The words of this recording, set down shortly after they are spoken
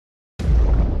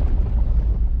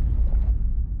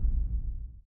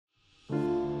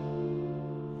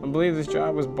believe this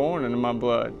job was born into my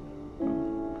blood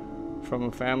from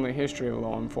a family history of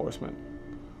law enforcement.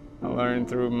 I learned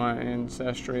through my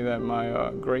ancestry that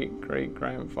my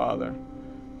great-great-grandfather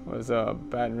was a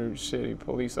Baton Rouge City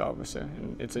police officer,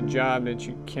 and it's a job that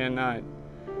you cannot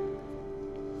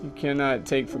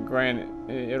take for granted.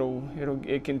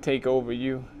 It can take over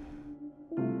you.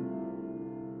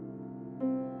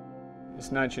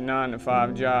 It's not your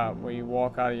 9-to-5 job where you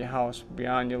walk out of your house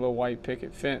beyond your little white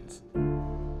picket fence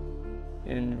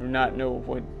and not know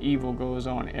what evil goes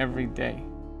on every day.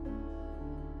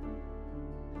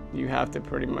 You have to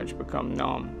pretty much become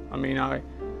numb. I mean, I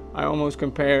almost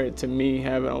compare it to me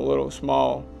having a little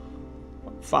small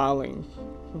filing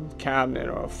cabinet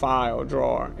or a file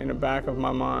drawer in the back of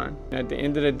my mind. At the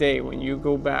end of the day, when you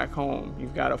go back home,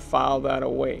 you've got to file that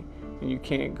away, and you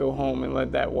can't go home and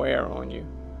let that wear on you.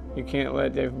 You can't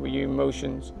let your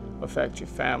emotions affect your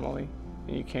family,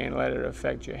 and you can't let it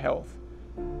affect your health.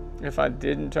 If I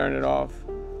didn't turn it off,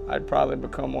 I'd probably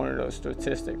become one of those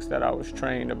statistics that I was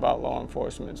trained about law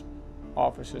enforcement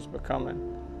officers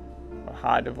becoming. A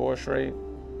high divorce rate,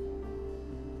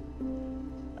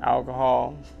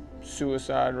 alcohol,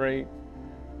 suicide rate.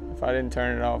 If I didn't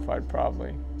turn it off, I'd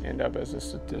probably end up as a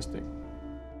statistic.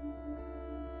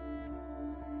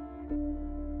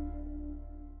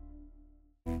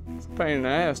 It's a pain in the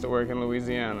ass to work in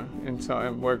Louisiana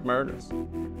and work murders.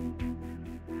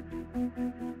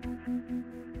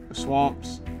 The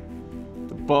swamps,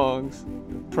 the bugs,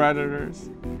 the predators,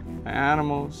 the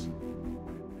animals.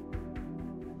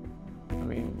 I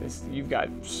mean, you've got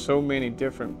so many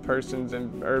different persons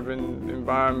in urban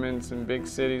environments and big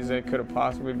cities that could have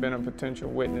possibly been a potential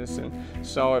witness and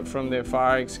saw it from their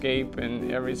fire escape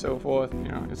and every so forth. You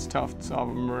know, it's tough to solve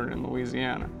a murder in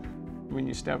Louisiana. When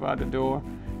you step out the door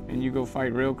and you go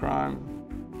fight real crime,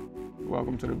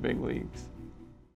 welcome to the big leagues.